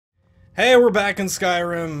Hey, we're back in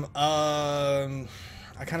Skyrim.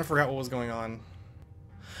 I kind of forgot what was going on.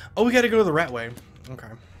 Oh, we gotta go to the rat way. Okay.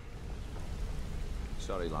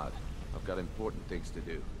 Sorry, lad. I've got important things to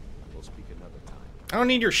do. We'll speak another time. I don't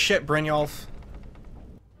need your shit, Brynjolf.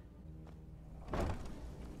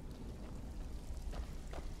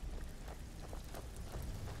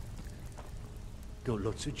 Got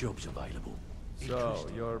lots of jobs available. So,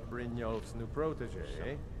 you're Brynjolf's new protege,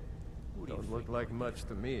 eh? Don't look like much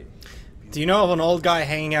to me. Do you know of an old guy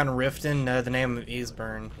hanging out in Riften, the name of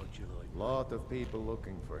Esbern? Lot of people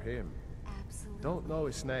looking for him. Don't know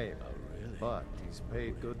his name, but he's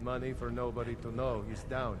paid good money for nobody to know he's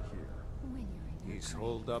down here. He's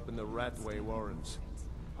holed up in the Ratway Warrens.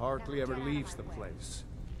 Hardly ever leaves the place.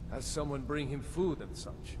 Has someone bring him food and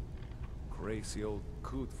such. Crazy old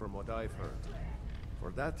coot from what I've heard.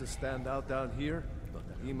 For that to stand out down here,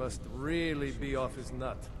 he must really be off his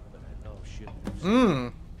nut.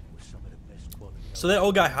 So that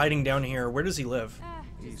old guy hiding down here, where does he live?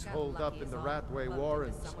 He's holed up in the Ratway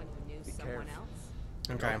Warrens. Be careful.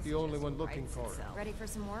 Okay. Not the only one looking for him. Ready for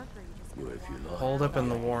some work, or you just Hold up in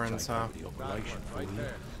the Warrens, huh? Right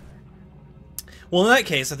there. Well, in that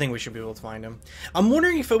case, I think we should be able to find him. I'm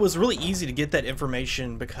wondering if it was really easy to get that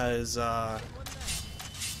information because,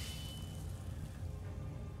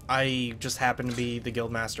 I just happen to be the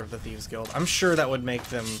Guildmaster of the Thieves Guild. I'm sure that would make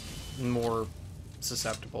them more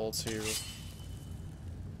susceptible to...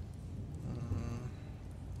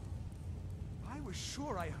 I was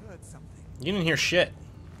sure I heard something. You didn't hear shit.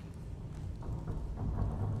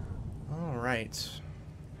 Alright.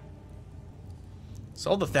 So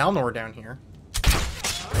all the Thalnor down here.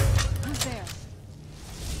 Who's there?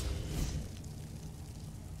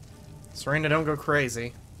 Serena, don't go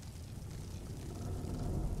crazy.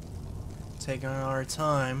 Taking our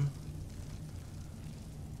time.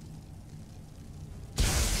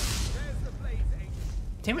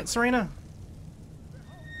 Damn it, Serena.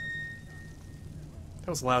 That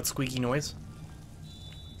was a loud squeaky noise.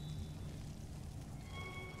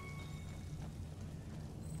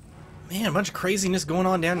 Man, a bunch of craziness going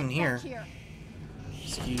on down in here.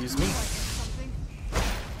 Excuse me.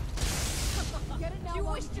 You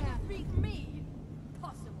wish to defeat me?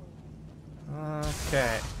 Possible.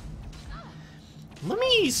 Okay. Let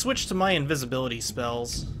me switch to my invisibility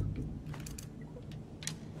spells.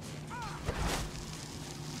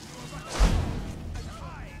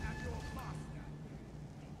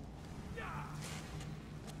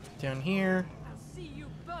 Down here.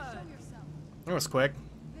 That was quick.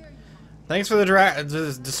 Thanks for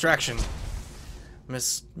the distraction,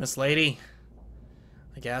 Miss Lady.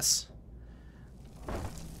 I guess.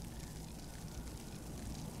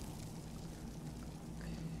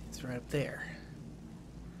 It's right up there.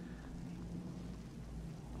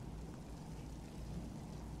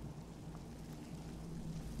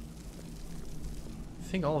 I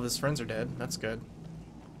think all of his friends are dead. That's good.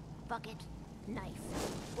 Bucket, knife,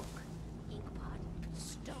 book, inkpot,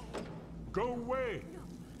 stone. Go away!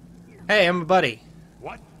 Hey, I'm a buddy.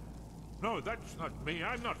 What? No, that's not me.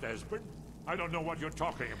 I'm not Esbern. I don't know what you're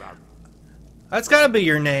talking about. That's gotta be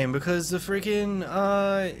your name because the freaking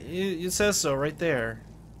it says so right there.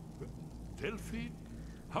 Delphine?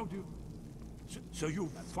 How do you... So you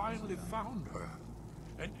finally found her,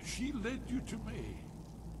 and she led you to me.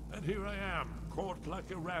 And here I am, caught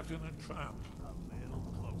like a rat in a trap. A little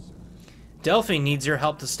closer. Delphine needs your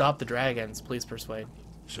help to stop the dragons. Please persuade.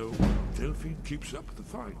 So Delphine keeps up the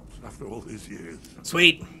fight after all these years.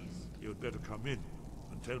 Sweet. You'd better come in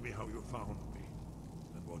and tell me how you found me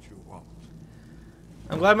and what you want.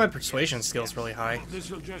 I'm glad my persuasion skill's really high.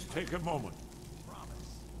 This'll just take a moment.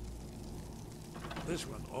 This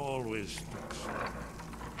one always sticks.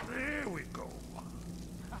 There we go.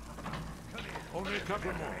 Only a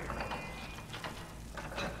couple more.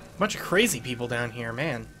 Bunch of crazy people down here,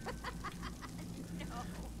 man.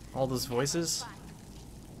 All those voices.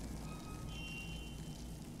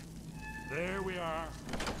 There we are.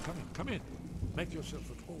 Come in. Make yourself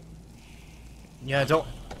at home. Yeah, don't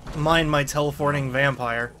mind my teleporting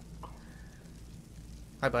vampire.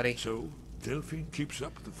 Hi, buddy. So, Delphine keeps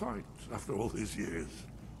up the fight after all these years.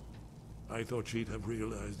 I thought she'd have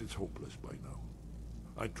realized it's hopeless by now.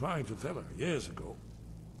 I tried to tell her years ago.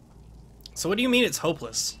 So what do you mean it's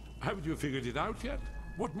hopeless? Haven't you figured it out yet?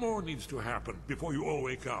 What more needs to happen before you all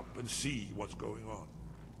wake up and see what's going on?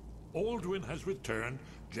 Alduin has returned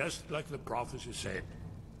just like the prophecy said.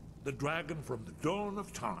 The dragon from the dawn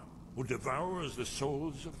of time who devours the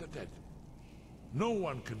souls of the dead. No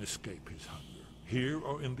one can escape his hunger, here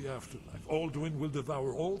or in the afterlife. Alduin will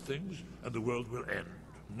devour all things and the world will end.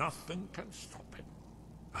 Nothing can stop him.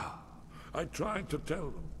 Ah, I tried to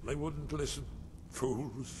tell them. They wouldn't listen.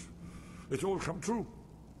 Fools. It's all come true.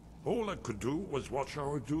 All I could do was watch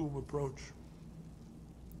our doom approach.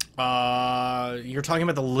 You're talking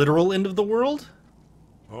about the literal end of the world?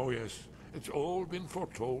 Oh yes, it's all been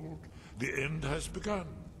foretold. The end has begun.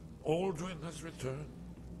 Alduin has returned.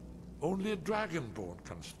 Only a Dragonborn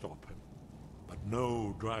can stop him. But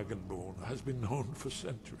no Dragonborn has been known for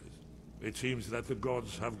centuries. It seems that the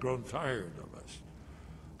gods have grown tired of us.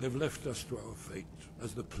 They've left us to our fate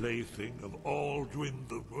as the plaything of Alduin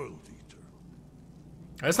the World Eater.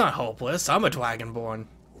 That's not hopeless. I'm a Dragonborn.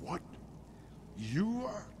 What? You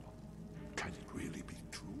are? Can it really be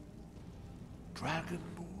true?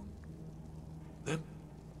 Dragonborn? Then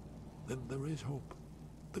there is hope.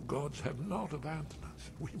 The gods have not abandoned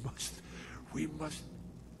us. We must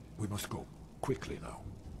go. Quickly now.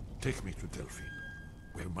 Take me to Delphine.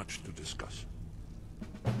 We have much to discuss.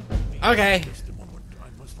 Okay. Just a moment. I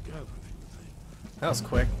must gather a few things. That was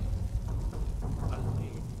quick. I'll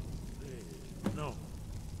need this. No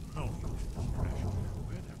useless pressure.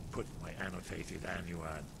 Where did I put my annotated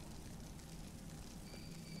annuad?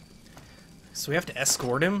 So we have to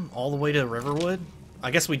escort him all the way to Riverwood?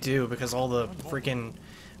 I guess we do, because all the freaking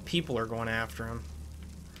people are going after him.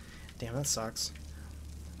 Damn, that sucks.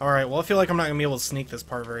 Alright, well I feel like I'm not going to be able to sneak this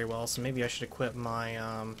part very well, so maybe I should equip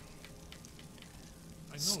my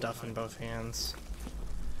stuff in both hands.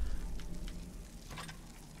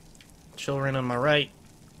 Children on my right.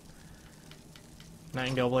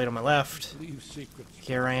 Nightingale Blade on my left. Leave secrets.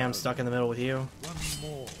 Here I am stuck in the middle with you. One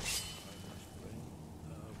more.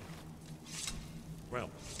 Well,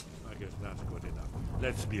 I guess that's good enough.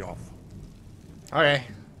 Let's be off. Okay.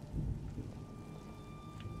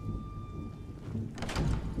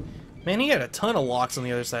 Man, he had a ton of locks on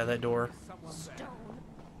the other side of that door.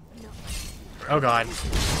 Oh god.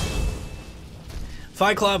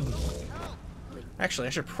 Fight Club! Actually,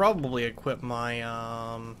 I should probably equip my,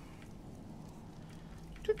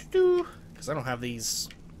 because I don't have these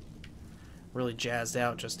really jazzed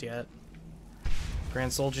out just yet.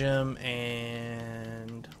 Grand Soul Gem,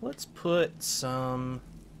 and let's put some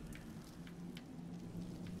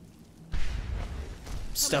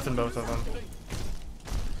stuff in both of them.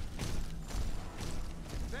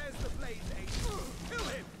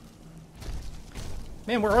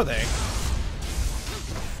 Man, where are they?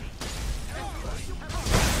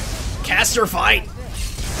 Caster fight!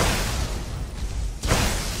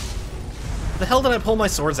 The hell did I pull my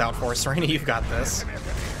swords out for? Serena, you've got this.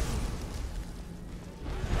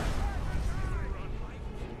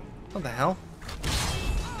 What the hell?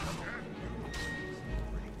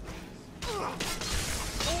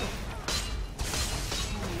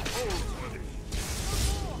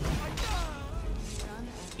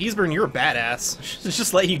 Esbern, you're a badass. Should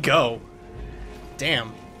just let you go.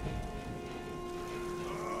 Damn.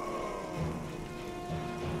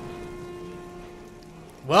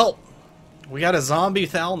 Well, we got a zombie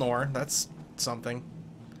Thalnor. That's something.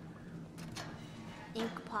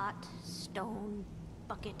 Inkpot, stone,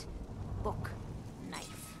 bucket, book,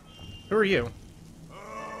 knife. Who are you?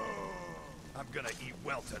 I'm gonna eat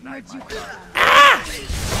well tonight, my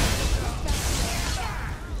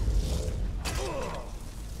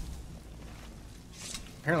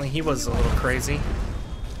Apparently he was a little crazy.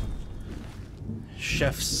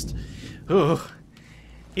 Chef's... Ooh.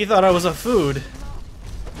 He thought I was a food.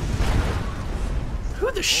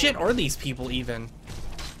 Who the shit are these people even?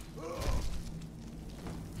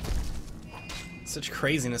 Such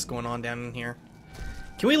craziness going on down in here.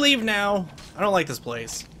 Can we leave now? I don't like this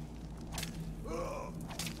place.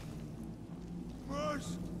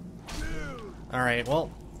 Alright,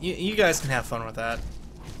 well, you guys can have fun with that.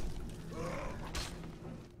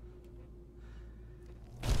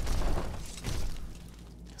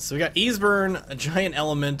 So we got Esbern, a giant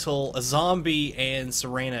elemental, a zombie, and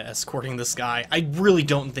Serena escorting this guy. I really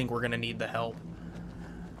don't think we're gonna need the help.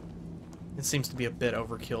 It seems to be a bit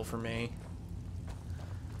overkill for me.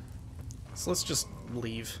 So let's just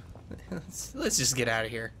leave. Let's just get out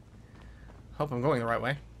of here. Hope I'm going the right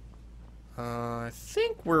way. I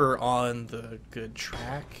think we're on the good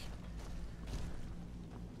track.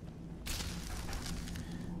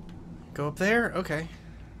 Go up there? Okay.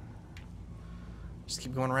 Just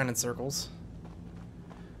keep going around in circles.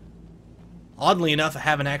 Oddly enough, I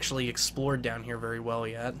haven't actually explored down here very well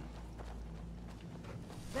yet.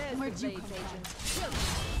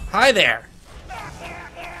 Hi there!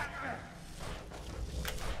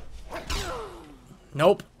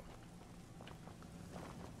 Nope.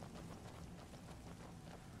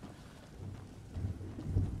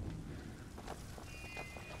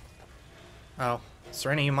 Oh,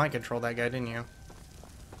 Serena, you mind control that guy, didn't you?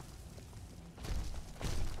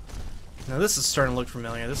 Now this is starting to look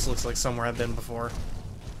familiar. This looks like somewhere I've been before.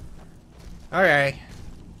 Okay.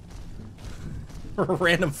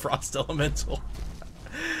 Random frost elemental.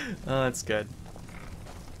 Oh, that's good.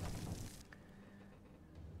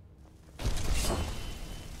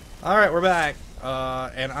 Alright, we're back.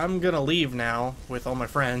 And I'm gonna leave now with all my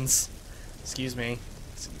friends. Excuse me.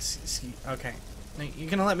 Okay. You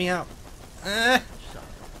gonna let me out? Let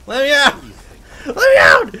me out! Let me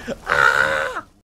out! Ah!